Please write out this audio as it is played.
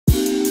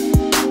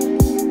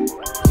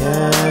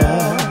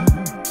Yeah,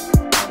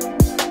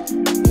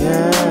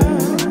 yeah.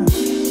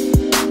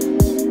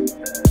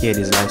 Yeah,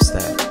 this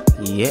lifestyle.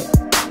 Yeah.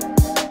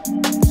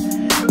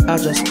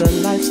 Adjust the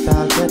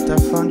lifestyle, better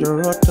from the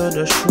road to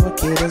the show.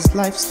 Kid is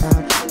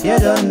lifestyle. You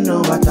don't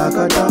know what I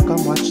got done.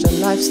 Come watch the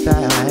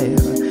lifestyle.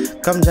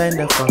 Come join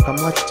the fun.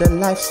 Come watch the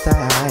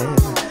lifestyle.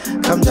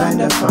 Come join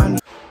the fun.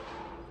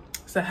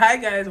 So hi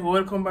guys,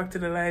 welcome back to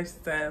the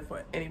lifestyle.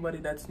 For anybody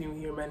that's new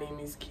here, my name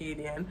is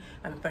Kadian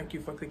and thank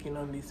you for clicking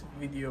on this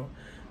video.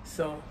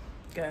 So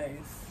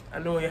guys, I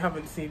know you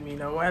haven't seen me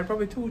in a while,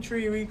 probably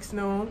 2-3 weeks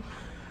now,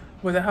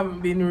 but I haven't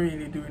been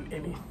really doing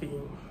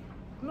anything.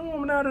 No,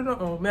 I'm not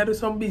doing I do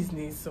some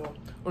business, so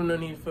I'm no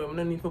need for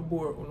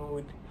bore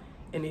with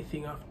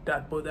anything of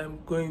that. But I'm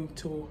going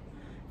to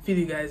fill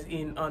you guys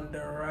in on the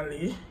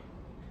rally,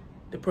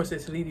 the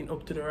process leading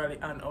up to the rally,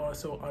 and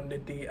also on the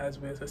day as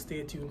well, so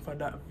stay tuned for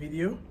that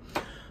video.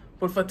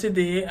 But for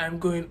today, I'm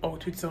going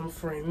out with some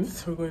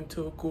friends. We're going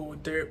to go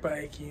dirt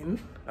biking.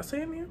 I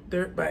say it,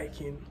 dirt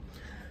biking.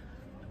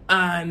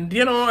 And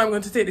you know, I'm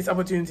going to take this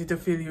opportunity to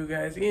fill you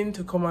guys in,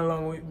 to come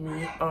along with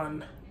me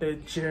on the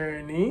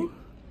journey.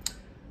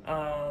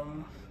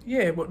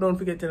 Yeah, but don't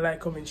forget to like,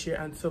 comment, share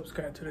and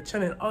subscribe to the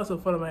channel. Also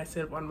follow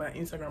myself on my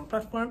Instagram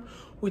platform,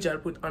 which I'll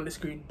put on the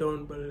screen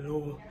down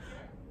below.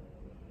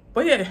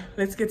 But yeah,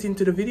 let's get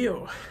into the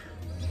video.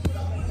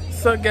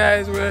 So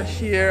guys, we're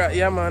here at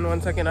Yaaman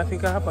once again. I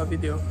think I have a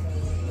video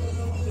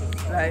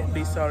like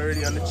this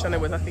already on the channel,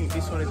 but I think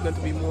this one is going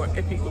to be more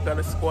epic. We got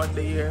a squad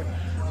there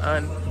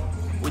and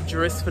we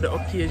dress for the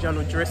occasion,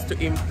 we dress to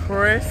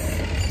impress.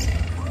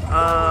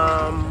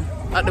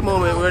 At the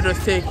moment we're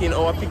just taking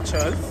our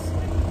pictures,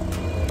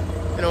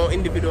 you know,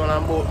 individual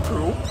and both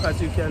group, as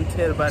you can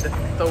tell by the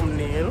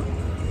thumbnail.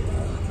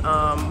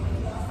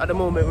 At the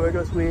moment we're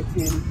just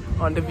waiting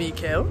on the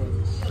vehicle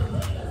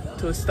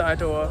to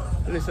start our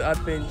little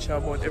adventure,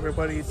 but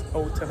everybody is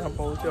out and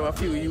about. There are a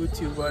few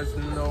YouTubers.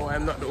 No,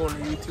 I'm not the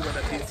only YouTuber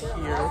that is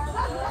here.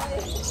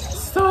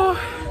 So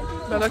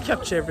I'm gonna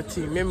capture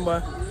everything.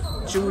 Remember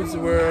Jude's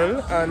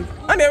World and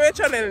your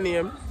channel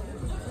name?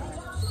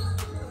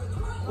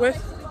 What?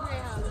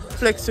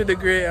 Flex to the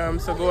Graham.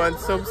 So go and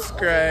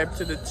subscribe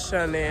to the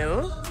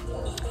channel.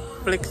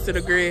 Flex to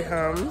the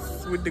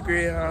Grahams with the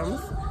Grahams.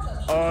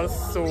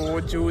 Also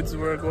Jude's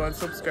World, go and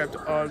subscribe to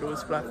all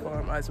those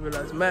platforms as well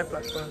as my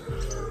platform.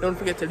 Don't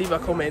forget to leave a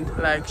comment,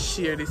 like,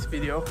 share this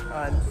video,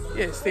 and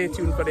yeah, stay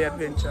tuned for the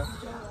adventure.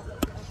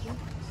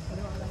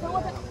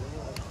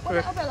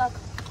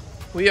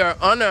 We are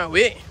on our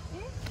way.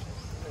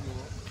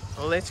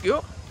 Let's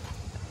go.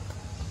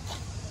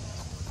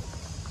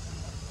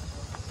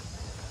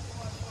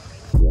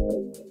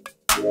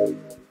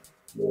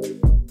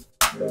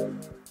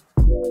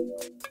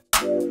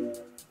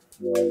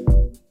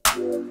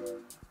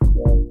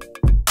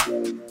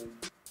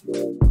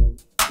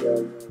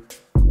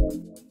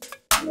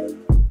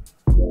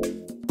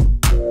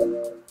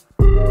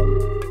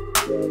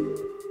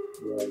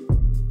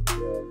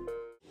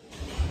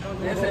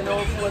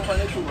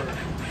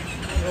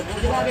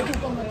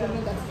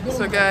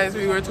 So guys,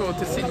 we were told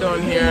to sit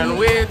down here and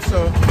wait,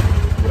 so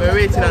we're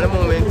waiting at the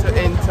moment to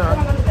enter.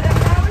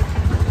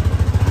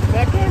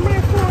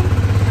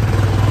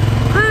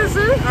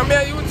 Crazy! I'm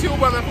a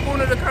YouTuber, I'm going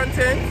to the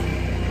content.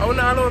 I'm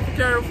not allowed to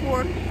carry a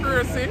phone.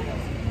 Crazy.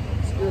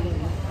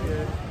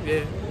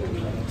 Yeah.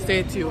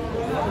 Stay tuned.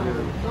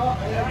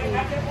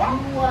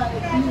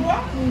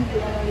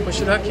 But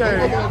should I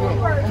carry it?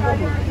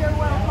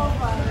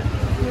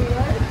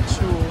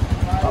 True.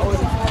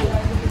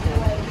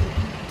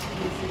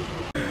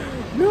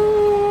 No!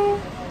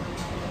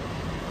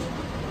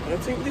 I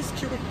think this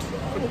cute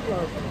for the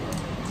vlog.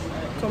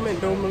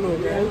 Comment down below,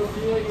 guys.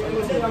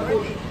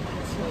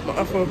 But I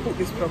will put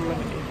this from my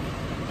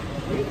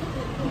head.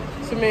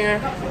 Samir.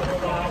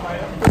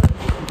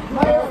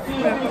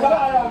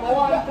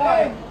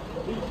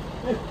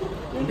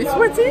 It's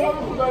wetty?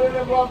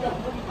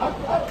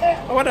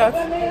 Oh, what that?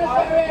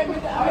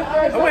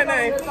 Oh, what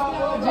nice?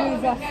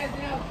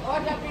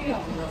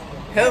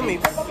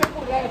 Helmet.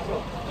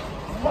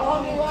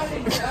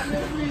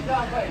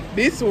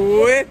 This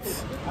wet.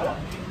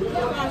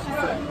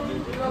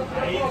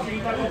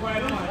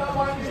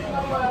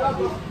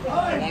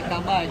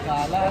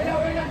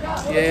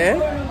 Yeah.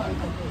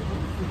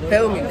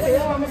 Helmets,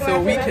 so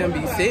we can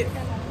be safe.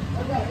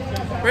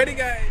 Ready,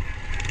 guys?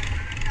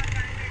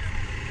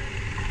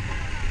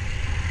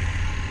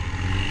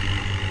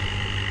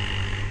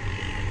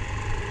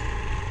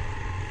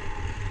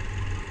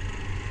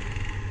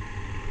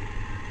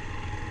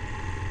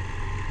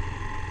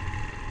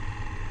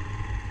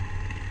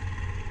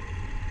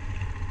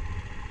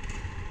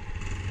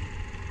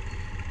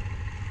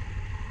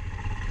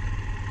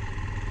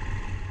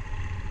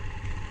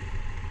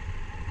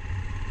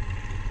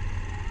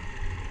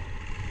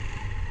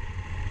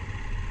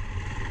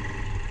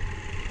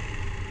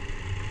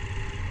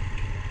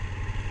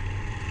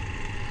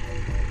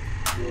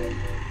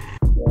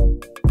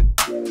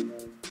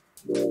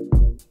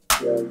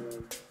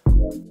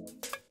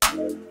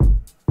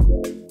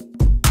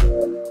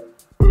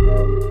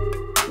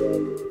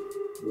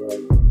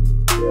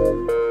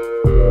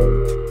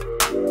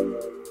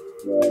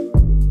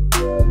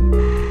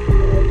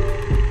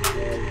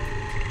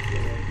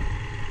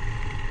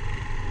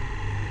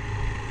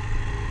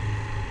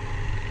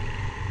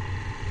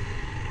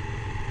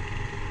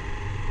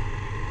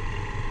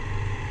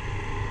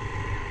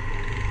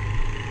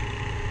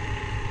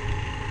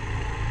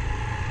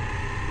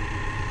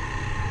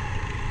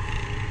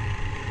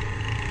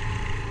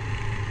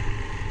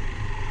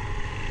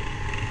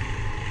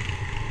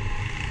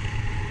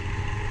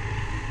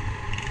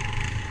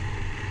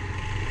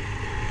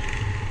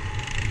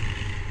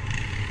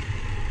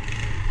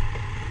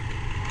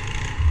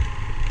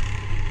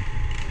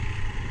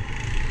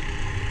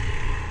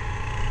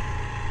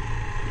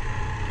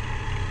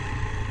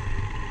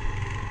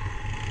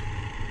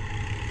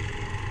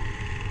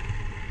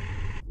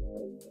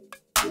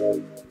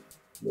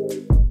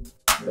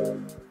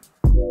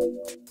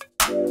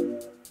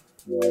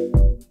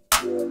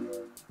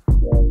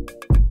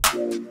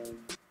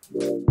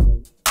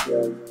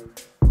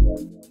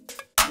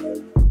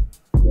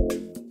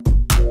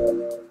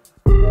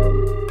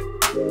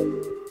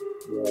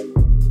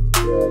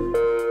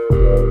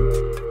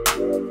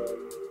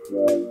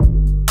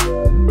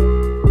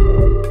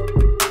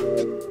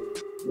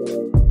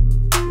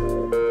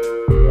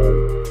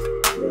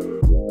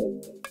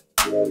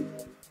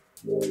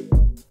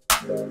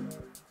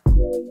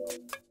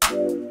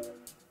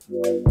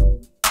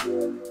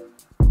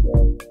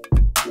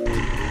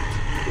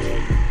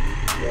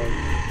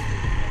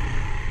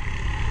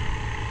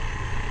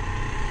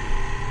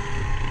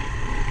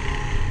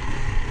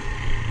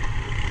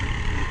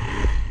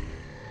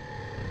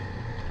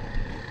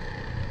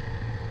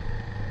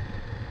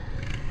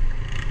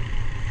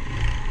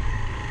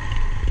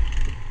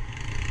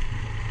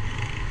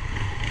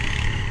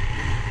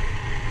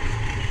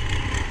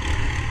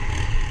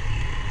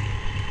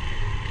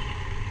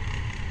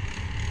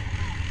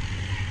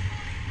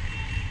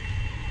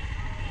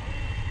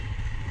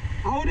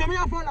 How do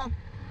you follow?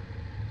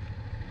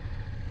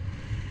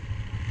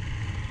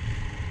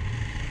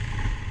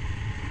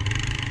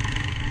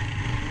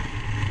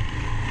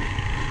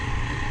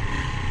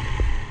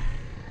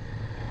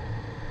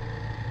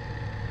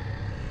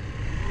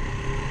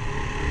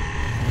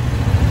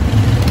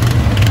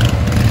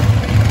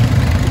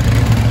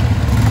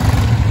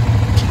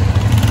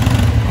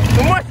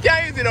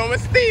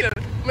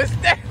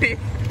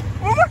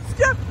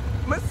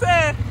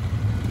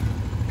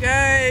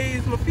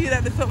 Guys, I feel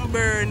like there's something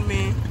burn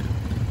me.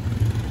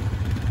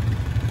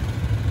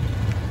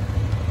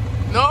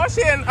 No,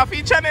 Shane, a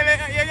few channel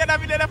you get a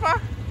video there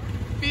for?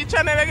 Few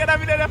channel you get a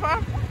video there for?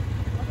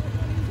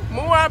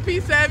 I want a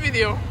piece of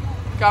video.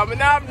 Because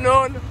I have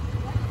none.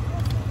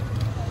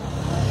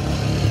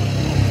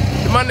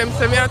 The man them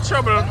say me in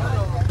trouble.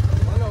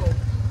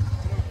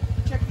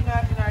 Check in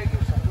our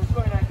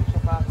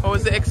How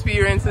was the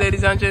experience,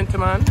 ladies and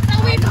gentlemen?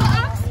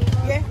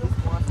 Yeah.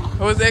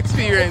 How was the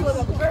experience?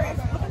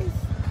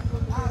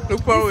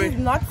 Look for This is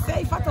not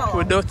safe at all.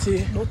 we're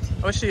dirty.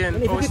 Oh, Shane.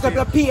 If you Oh, pick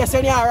up Shane. your PS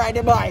and you ride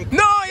the bike.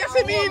 No, you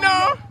see me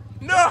now.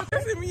 No,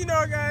 you see me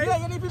now, guys. Yeah,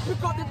 you need to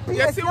pick up the PS.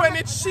 You see when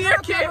it's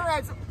shaky?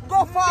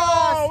 Go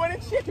fast. No, when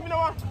it's shaky, me know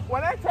what.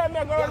 When I tell me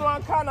I go around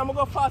one corner, I'm going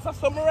to go fast. I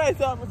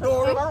summarize up.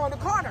 Don't run around the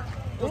corner.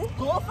 Just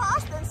go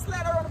fast and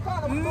slide around the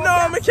corner. No,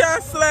 I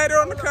can't slide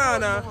around the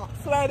corner.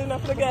 Sliding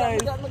up the guys.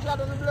 I'm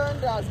glad on the blurring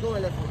doors. Go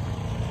left.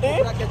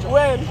 Eh?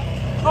 When?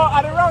 Oh,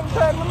 at the wrong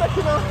turn, we make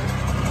you know.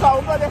 So I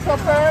will go there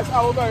first,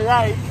 I will go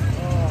right.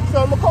 So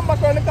I come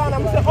back around the corner,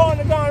 I say, oh,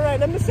 I'm going right.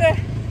 Then I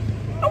say,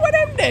 oh, what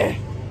them there?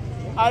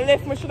 I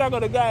left me, should I go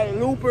the guy,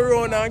 loop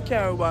around and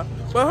carry back.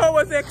 But how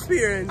was the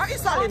experience?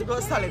 It's solid. It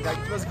was solid.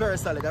 It was very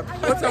solid.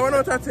 What's a 1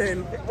 out of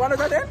 10? 1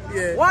 out of 10?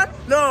 Yeah.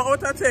 What? No,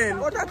 out of 10.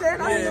 Out of 10? Yeah.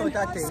 9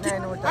 out of 10.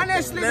 9 out of 10.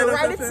 Honestly, 9 the out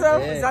ride of 10?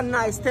 itself Yeah. is a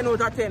nice 10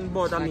 out of 10,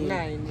 but I mean,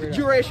 9, the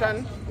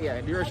duration,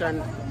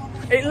 duration.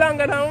 It's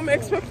longer than I'm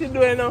expected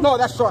doing now. No,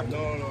 that's short.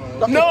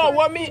 No,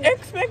 what me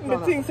expect me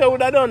think so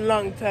would have done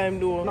long time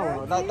though.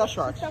 No, that's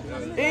short.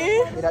 Eh?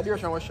 Yeah, that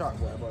duration was short,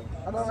 but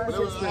I don't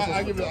know.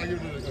 I give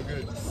it a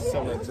good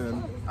 7 out of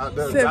 10.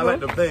 I Seven? like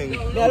the thing.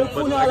 Yeah, look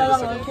for all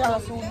around.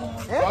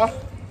 Huh?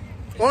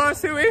 Want to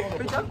see we?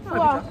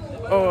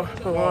 Oh,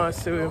 I want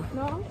to see we.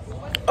 No.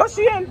 Oh,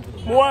 Shane,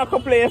 I want to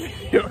play a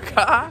video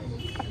car.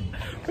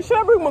 Should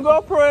I bring my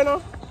GoPro, you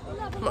know?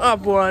 I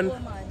have one.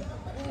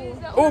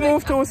 Who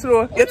move too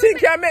slow? You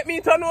think you make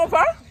me turn over?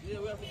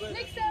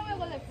 Next time we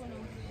go left for now.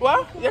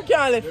 What? You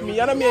can't left me.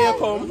 I don't mean you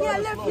come.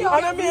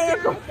 I don't mean you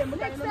come.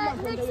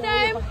 Next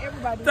time,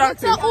 Talk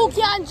to so me. who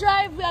can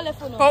drive, we are left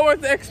for now. How was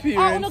the I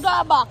experience? want to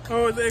go back.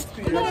 How was the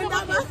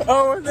experience?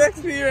 How was the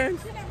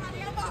experience?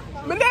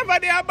 Me never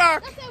there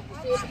back.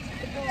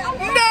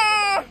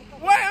 No!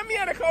 Why am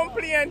I the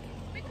complaint?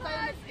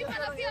 Because if I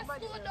don't feel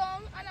slow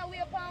down and I wait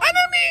upon... I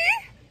know me!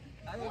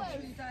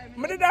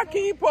 Me did I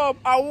keep up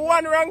a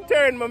one wrong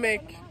turn I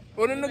make.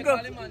 What did I go?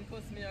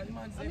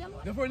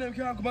 The phone them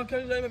can't come and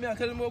tell me, I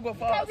tell them to go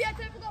fast.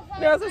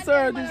 Yes,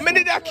 sir. Me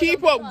did I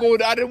keep up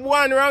good at the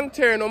one wrong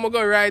turn I'm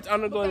go right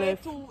and I go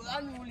left.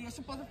 You're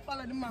supposed to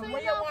follow the man.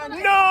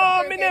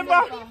 No, me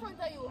never.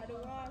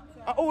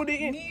 Oh,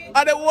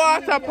 at the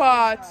water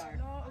part.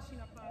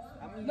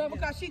 No,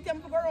 because she tell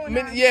me to go around.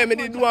 Me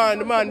did one,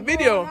 the man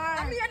video.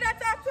 I'm here to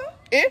talk to?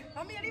 Eh?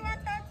 I'm here to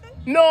talk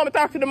to? No, I'm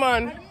talking to the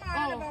man.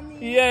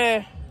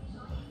 Yeah.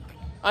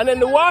 And then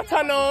the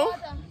water now.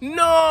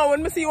 No,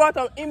 when I see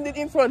water, him did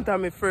in front of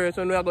me first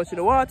when we go to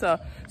the water.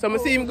 So I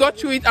see him go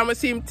through it and I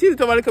see him tilt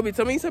over a little bit.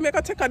 So I say, I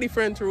can take a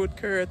different route,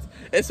 Kurt.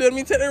 And so when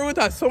I take the route,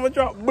 I saw me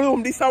drop,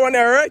 boom, this one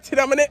there right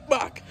in my neck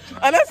back.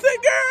 And I say,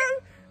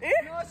 girl, eh?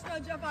 No, it's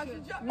not drop back.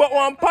 But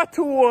one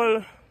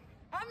pothole.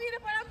 I'm here to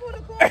pull the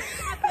corner.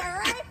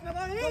 Right?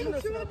 I'm going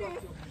to shoot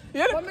this.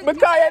 Yeah, because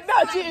you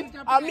dodge it,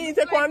 I mean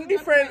take one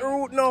different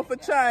route now for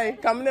try.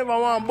 Because I never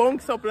want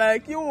bunks up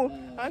like you.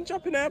 I'm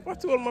dropping a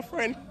pothole, my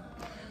friend.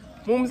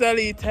 Mum's a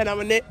little 10 on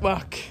my neck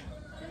back.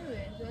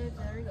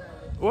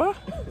 What?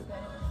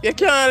 You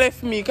can't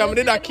left me, because I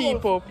did not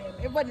keep up.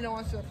 Everybody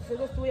knows what's up. So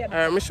just wait.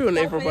 Alright, I'm showing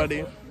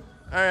everybody.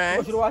 Alright.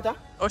 Go to the water.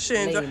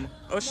 O'Shane.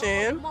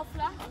 O'Shane.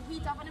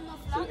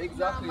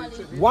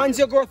 Exactly. Once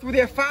you go through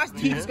there fast, the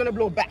heat is gonna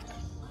blow back.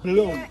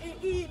 Blow.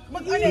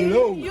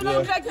 Blow. You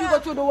don't like you go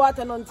through the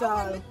water none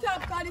time.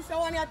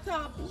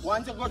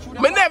 Once you go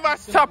through Me never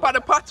stop at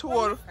the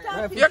pothole.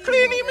 You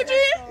cleaning me, G?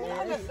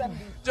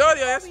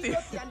 Jody, you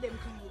still?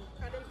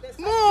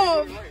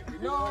 Move!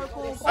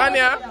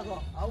 Anya?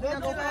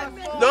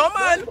 No,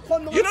 man.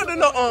 You don't do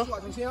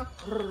nothing.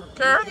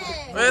 Kurt,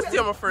 where's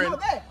still my friend?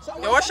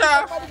 You wash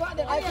off?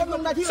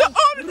 So,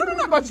 oh, you don't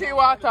know about sea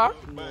water?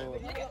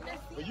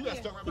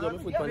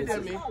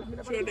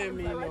 Show them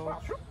me, no.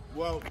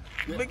 Well,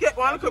 We get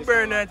one could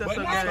burn it, so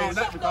guys.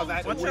 because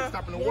I had to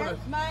stop in the water.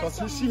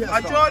 Because she has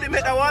I told him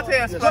make the water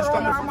here splash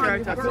coming from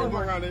character.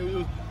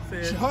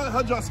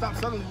 her jaw stopped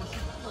suddenly.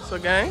 So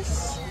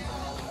guys,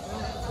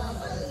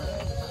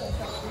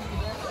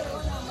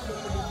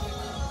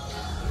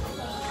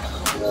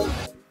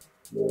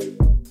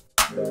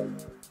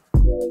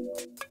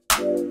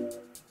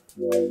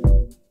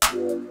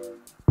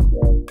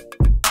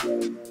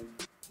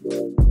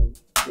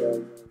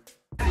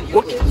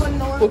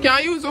 we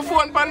can use the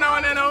phone for now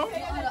and then, no?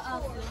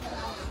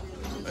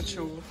 That's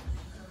true.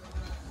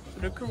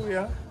 The crew,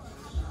 yeah.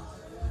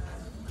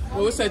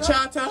 What we say,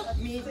 charter?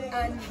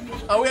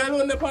 Are we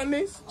alone upon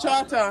this?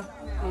 Charter.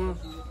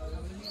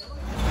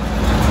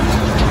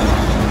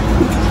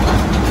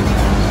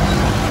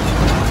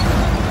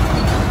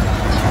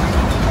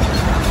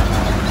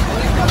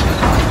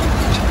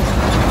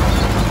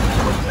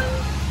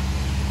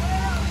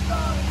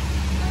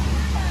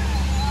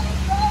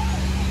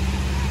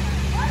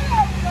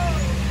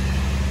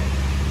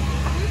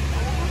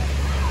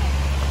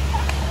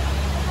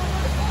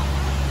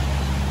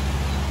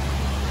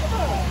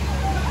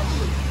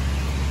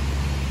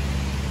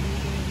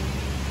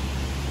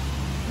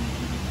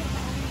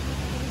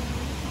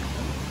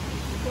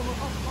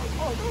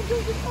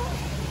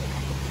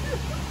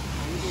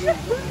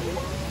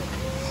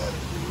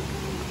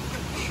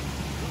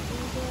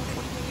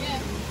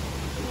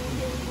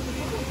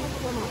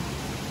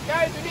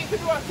 Guys, we need to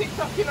do a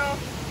TikTok, you know.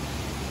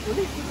 We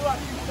need to do a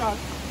TikTok.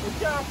 We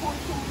can't put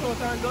two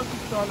out and do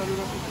TikTok and do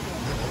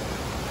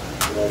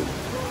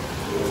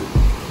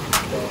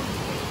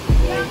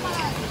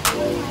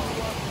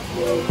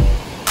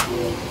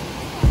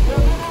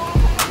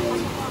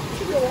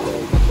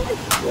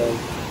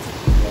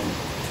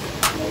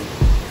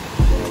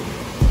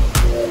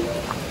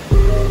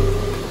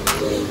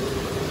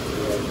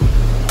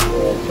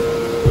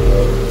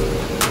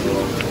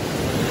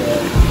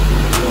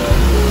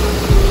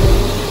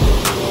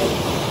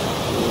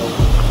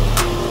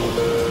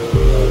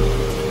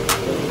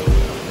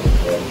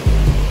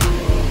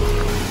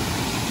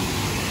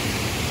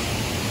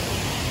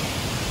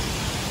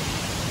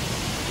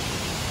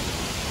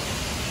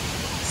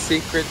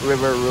Secret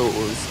river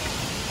rules.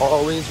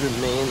 Always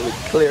remain with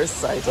clear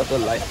sight of the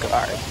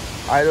lifeguard.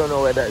 I don't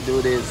know where that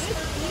dude is,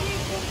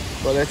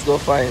 but let's go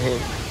find him.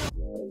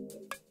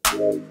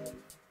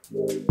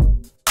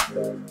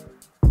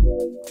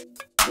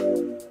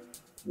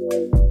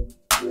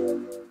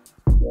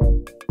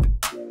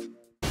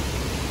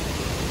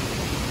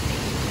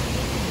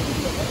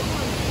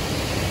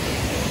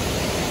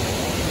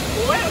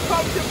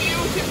 Welcome to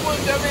beautiful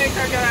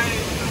Jamaica, guys.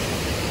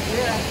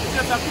 Yeah, it's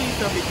just a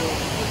piece of it though.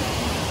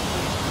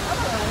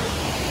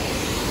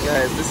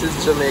 Guys, this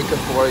is Jamaica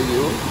for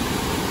you.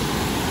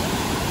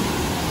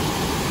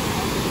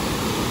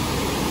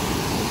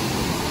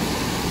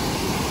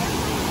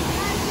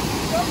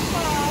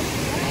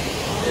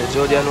 Yeah,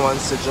 Jodian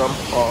wants to jump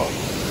off.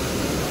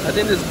 I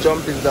think this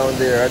jump is down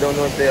there. I don't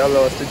know if they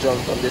allow us to jump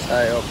from this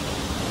high up.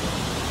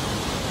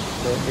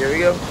 So here we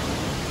go.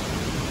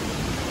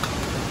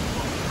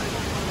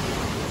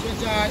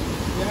 Switch on.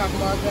 You have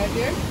mark right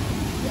there.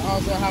 You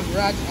also have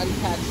Raj and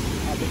Catch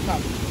at the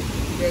top.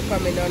 They're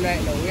coming down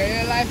right now. We're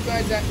your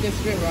lifeguards at this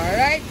river,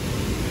 alright?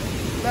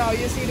 Now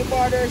you see the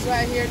borders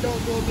right here,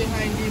 don't go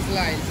behind these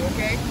lines,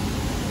 okay?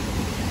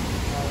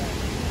 Alright.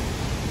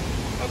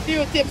 A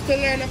few tips to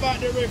learn about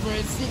the river.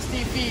 It's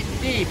 60 feet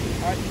deep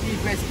at the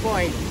deepest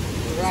point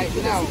right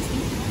now.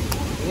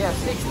 Yeah,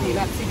 60,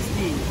 not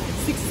 16.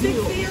 60.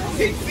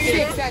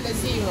 6 and a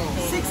 0.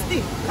 60.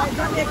 Like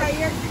Jamaica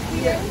here?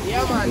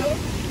 Yeah, man.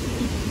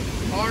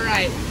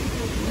 Alright.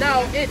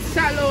 Now it's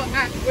shallow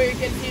at where you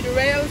can see the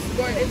rails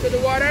going into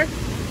the water.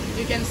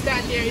 You can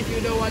stand there if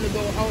you don't want to go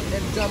out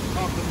and jump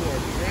off the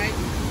board, right?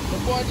 The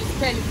board is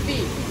 10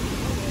 feet.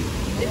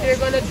 If you're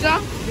going to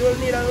jump, you will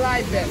need a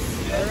life vest,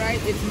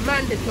 alright? It's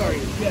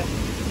mandatory,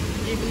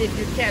 even if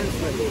you can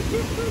swim,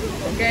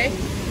 okay?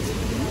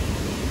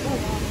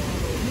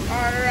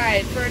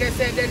 Alright, further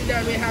said than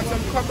done, we have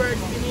some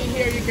cupboards in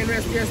here you can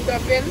rest your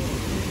stuff in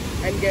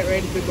and get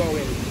ready to go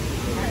in.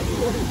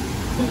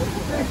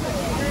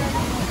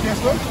 Can't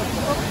swim?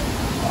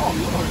 Oh,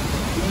 Lord.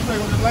 You play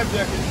with the life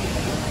jacket.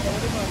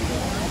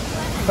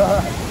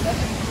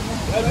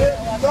 That's it?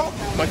 No?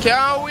 I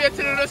can't wait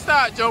till the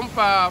start jump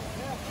off.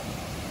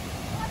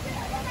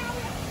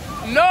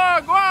 No,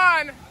 go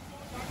on.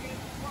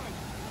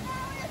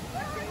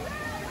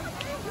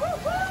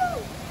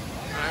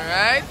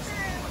 Alright.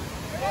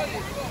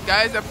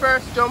 Guys, the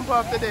first jump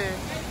of the day.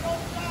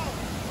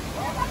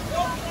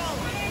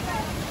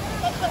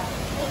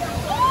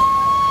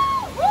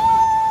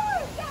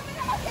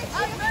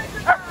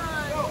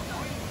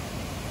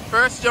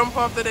 First jump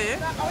of the day.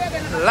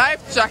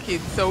 Life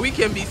jacket so we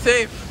can be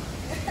safe.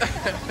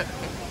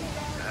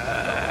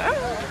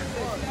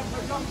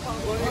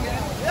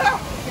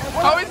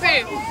 How is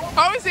it?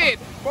 How is it?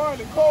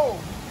 Burning cold.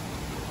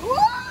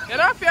 You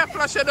don't feel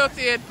flush your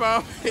dirty head,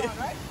 pal.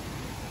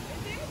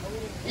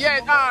 Yeah,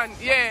 it's on.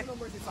 Yeah.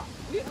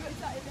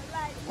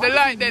 The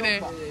light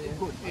there.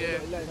 Yeah.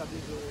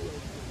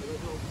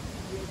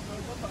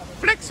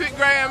 Flex with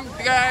Graham,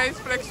 guys.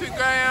 Flex with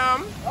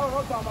Graham.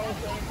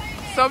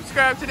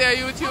 Subscribe to their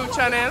YouTube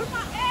channel.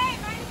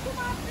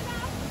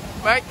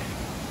 Right?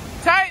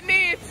 Tight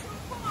neat.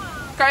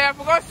 Cause you have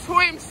to go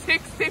swim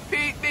 60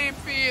 feet deep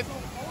feet.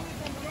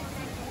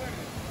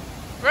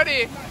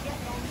 Ready?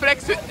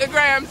 Flex with the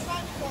Grahams.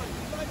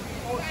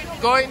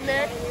 Go in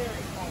there.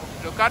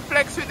 Look at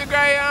Flex with the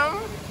Graham.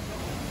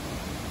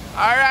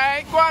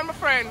 Alright, go on my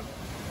friend.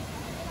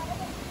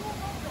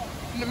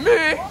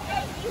 Me?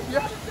 You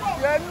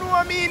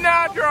know me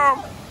now,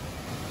 drum.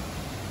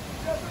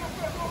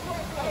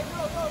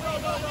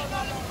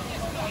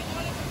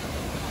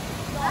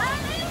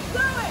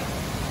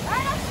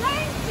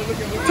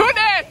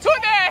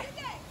 Today!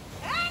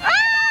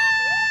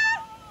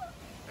 Ah!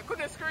 I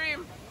couldn't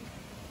scream.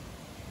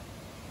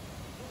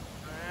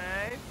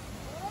 Alright.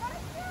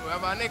 We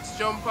have our next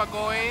jumper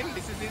going.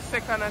 This is his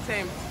second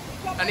attempt.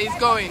 And he's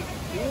going.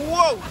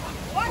 Whoa!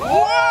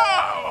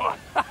 Whoa!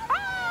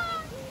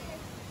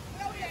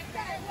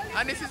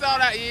 And this is all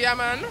that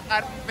Yaaman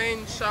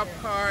Adventure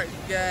Park,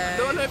 guys. I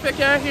don't know if you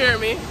can hear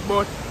me,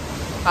 but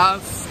I'll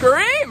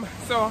scream!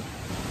 So,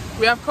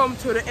 we have come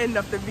to the end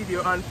of the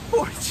video,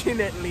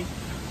 unfortunately.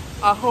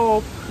 I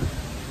hope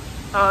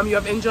you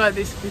have enjoyed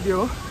this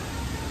video.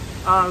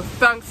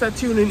 Thanks for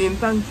tuning in.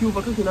 Thank you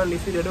for clicking on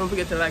this video. Don't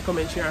forget to like,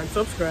 comment, share, and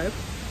subscribe.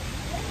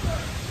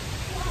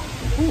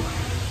 Ooh.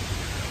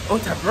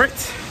 Out of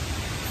breath.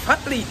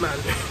 Fat leap, man.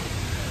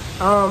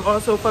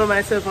 Also follow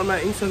myself on my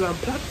Instagram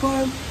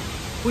platform,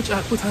 which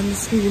I put on the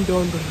screen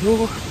down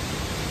below.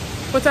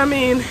 But I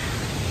mean,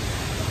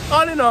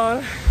 all in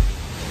all,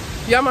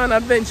 Yaaman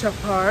Adventure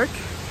Park,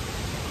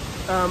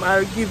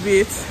 I'll give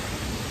it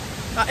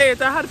an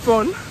 8. I had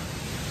fun.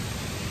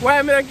 Why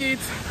am I give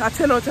it a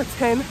 10 out of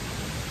 10?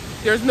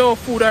 There's no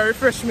food or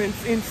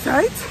refreshments in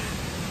sight.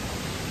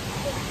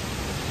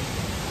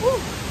 Woo.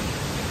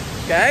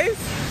 Guys,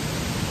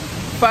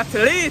 fat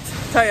late,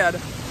 tired.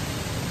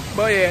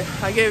 But yeah,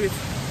 I gave it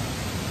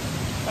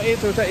an 8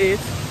 out of 8.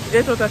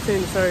 8 out of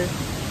 10, sorry.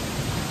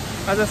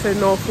 As I said,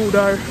 no food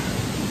or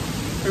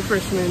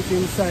refreshments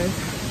inside.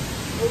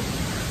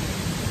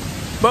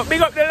 But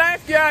big up the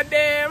lifeguard,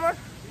 damn.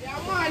 Yeah,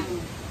 man.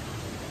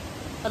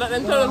 I let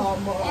them tell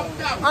them.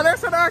 And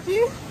that's a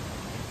darky.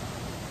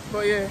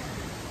 But yeah,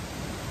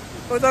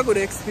 it was a good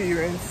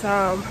experience.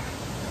 I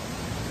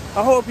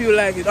hope you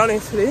like it,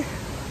 honestly.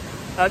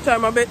 I'll try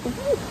my best.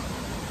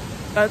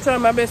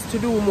 To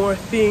do more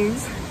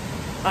things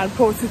and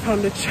post it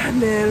on the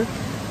channel.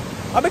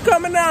 I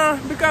become now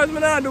because I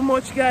don't do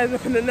much, guys.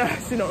 I'm not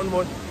see nothing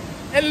but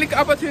any little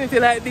opportunity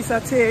like this I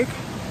take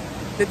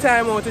the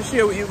time out to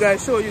share with you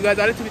guys, show you guys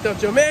a little bit of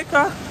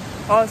Jamaica,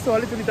 also a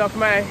little bit of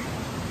my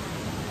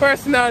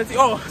personality.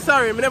 Oh,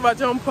 sorry, I never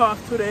jump off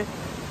today.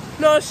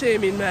 No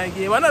shame in my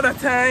game. Another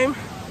time,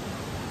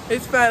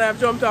 it's fine. I've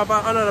jumped off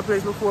at another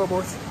place before,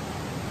 but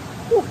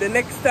the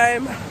next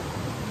time.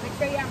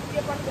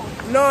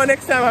 No,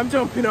 next time I'm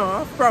jumping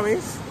off,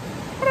 promise.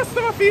 But I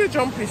still feel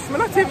jumpish. I'm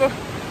not even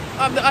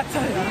have the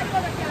attire.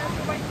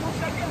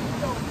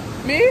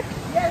 Me?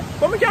 Yes.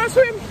 But we can't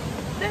swim.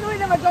 Then we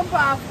never jump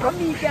off. From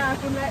me can't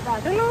swim like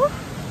that. Hello?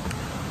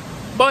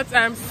 But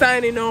I'm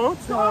signing out.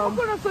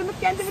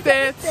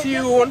 Stay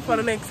tuned for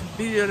the next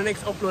video, the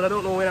next upload. I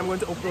don't know when I'm going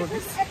to upload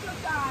this.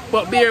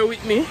 But bear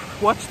with me.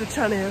 Watch the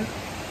channel.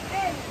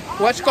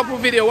 Watch a couple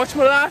videos. Watch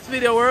my last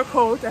video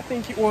workout, I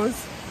think it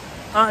was.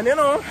 And you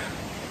know,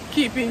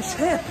 keep in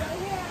shape.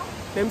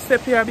 Them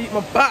step here beat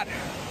my butt.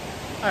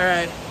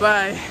 Alright,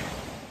 bye.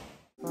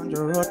 On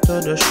the road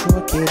to the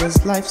show,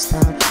 kid's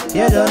lifestyle.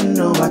 You don't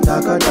know what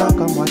I got,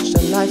 come watch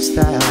the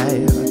lifestyle.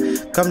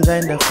 Come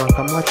join the fun,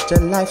 come watch the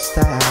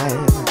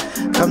lifestyle.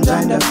 Come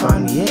join the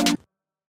fun, yeah.